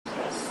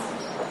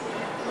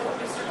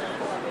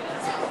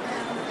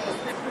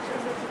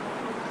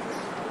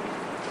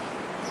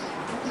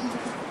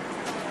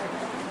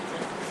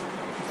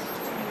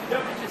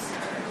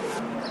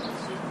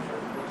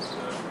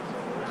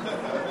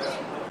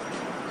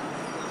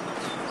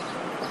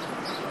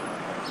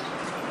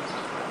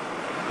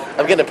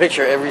I'm getting a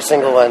picture of every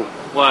single one.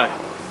 Why?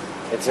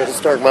 It's a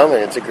historic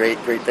moment. It's a great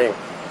thing.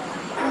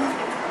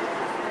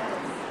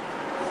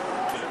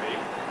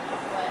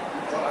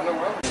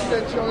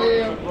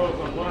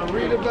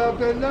 Read about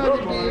bin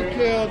Laden being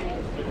killed.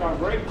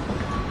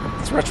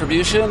 It's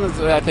retribution.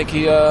 I think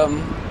he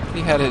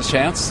had his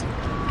chance.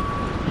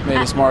 Made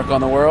his mark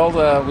on the world.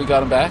 We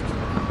got him back.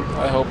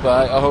 I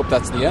hope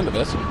that's the end of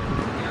it.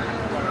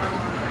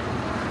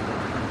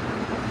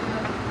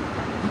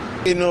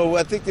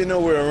 I think they know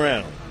we're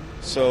around.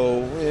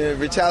 So,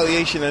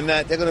 retaliation or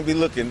not, they're going to be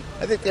looking.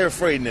 I think they're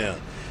afraid now.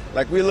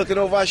 Like we're looking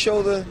over our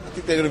shoulder, I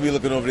think they're going to be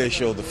looking over their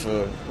shoulder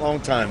for a long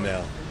time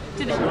now.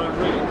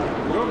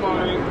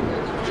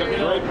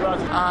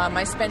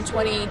 I spent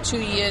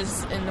 22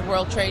 years in the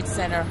World Trade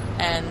Center,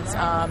 and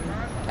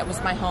that was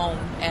my home,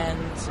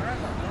 and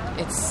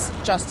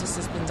justice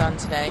has been done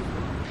today.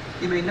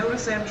 You may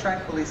notice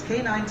Amtrak police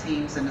K-9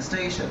 teams in the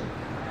station.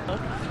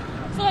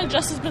 I feel like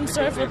justice has been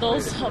served for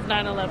those of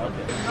 9/11.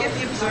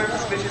 If you observe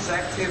suspicious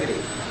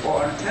activity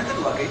or unattended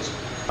luggage,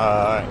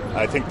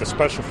 I think the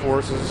special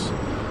forces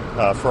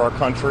for our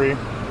country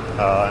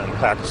and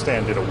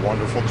Pakistan did a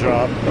wonderful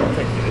job. I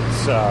think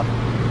it's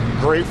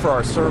great for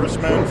our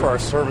servicemen, for our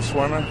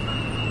servicewomen.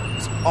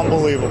 It's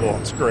unbelievable.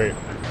 It's great.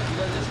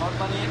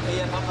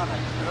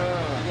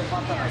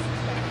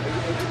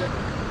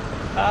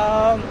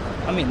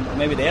 I mean,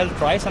 maybe they'll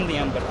try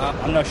something, but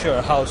I'm not sure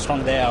how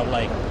strong they are,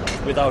 like,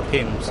 without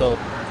him, so...